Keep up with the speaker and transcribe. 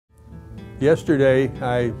Yesterday,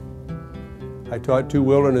 I taught 2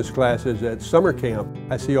 wilderness classes at summer camp.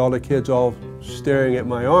 I see all the kids all staring at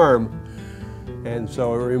my arm, and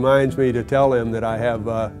so it reminds me to tell them that I have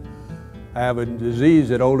a disease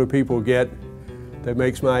that older people get that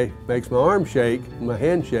makes my arm shake, my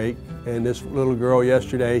hand shake. And this little girl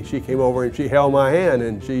yesterday, she came over and she held my hand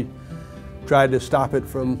and she tried to stop it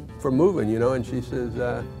from moving, you know, and she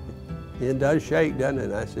says, it does shake, doesn't it?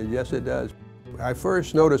 And I said, yes, it does. I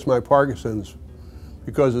first noticed my Parkinson's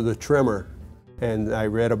because of the tremor, and I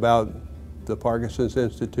read about the Parkinson's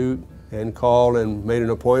Institute and called and made an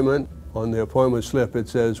appointment. On the appointment slip it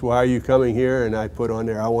says, why are you coming here? And I put on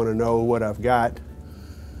there, I want to know what I've got.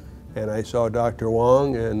 And I saw Dr.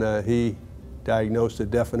 Wong, and he diagnosed a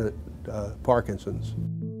definite Parkinson's.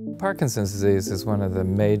 Parkinson's disease is one of the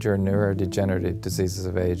major neurodegenerative diseases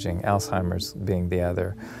of aging, Alzheimer's being the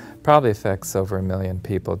other. Probably affects over 1 million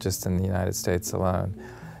people just in the United States alone.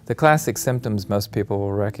 The classic symptoms most people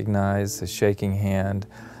will recognize: a shaking hand,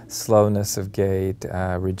 slowness of gait,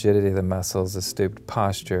 rigidity of the muscles, a stooped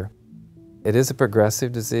posture. It is a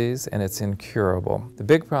progressive disease and it's incurable. The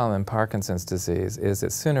big problem in Parkinson's disease is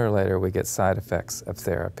that sooner or later we get side effects of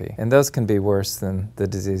therapy, and those can be worse than the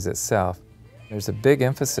disease itself. There's a big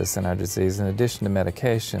emphasis in our disease, in addition to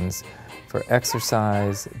medications, for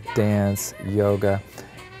exercise, dance, yoga.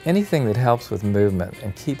 Anything that helps with movement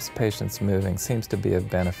and keeps patients moving seems to be of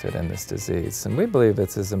benefit in this disease, and we believe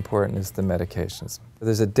it's as important as the medications.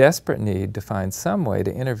 There's a desperate need to find some way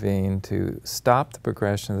to intervene to stop the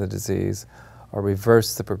progression of the disease or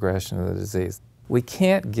reverse the progression of the disease. We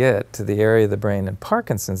can't get to the area of the brain in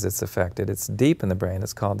Parkinson's that's affected. It's deep in the brain.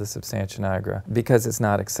 It's called the substantia nigra, because it's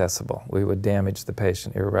not accessible. We would damage the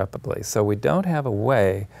patient irreparably. So we don't have a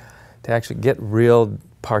way to actually get real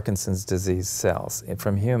Parkinson's disease cells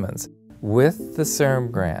from humans. With the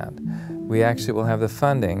CIRM grant, we actually will have the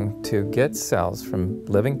funding to get cells from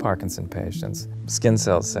living Parkinson patients, skin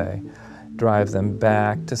cells say, drive them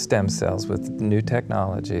back to stem cells with new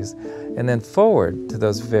technologies, and then forward to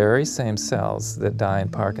those very same cells that die in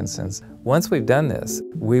Parkinson's. Once we've done this,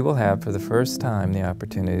 we will have for the first time the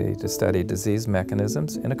opportunity to study disease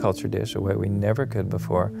mechanisms in a culture dish, a way we never could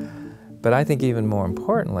before, but I think even more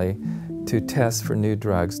importantly, to test for new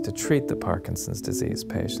drugs to treat the Parkinson's disease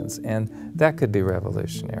patients, and that could be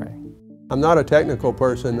revolutionary. I'm not a technical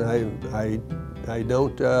person. I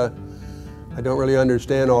don't really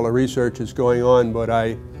understand all the research that's going on, but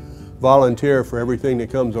I volunteer for everything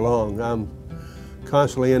that comes along. I'm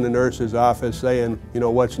constantly in the nurse's office saying, you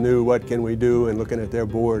know, what's new, what can we do, and looking at their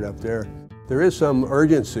board up there. There is some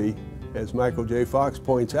urgency, as Michael J. Fox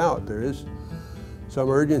points out. There is some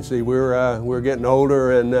urgency. We're getting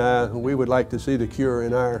older, and we would like to see the cure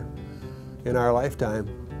in our lifetime.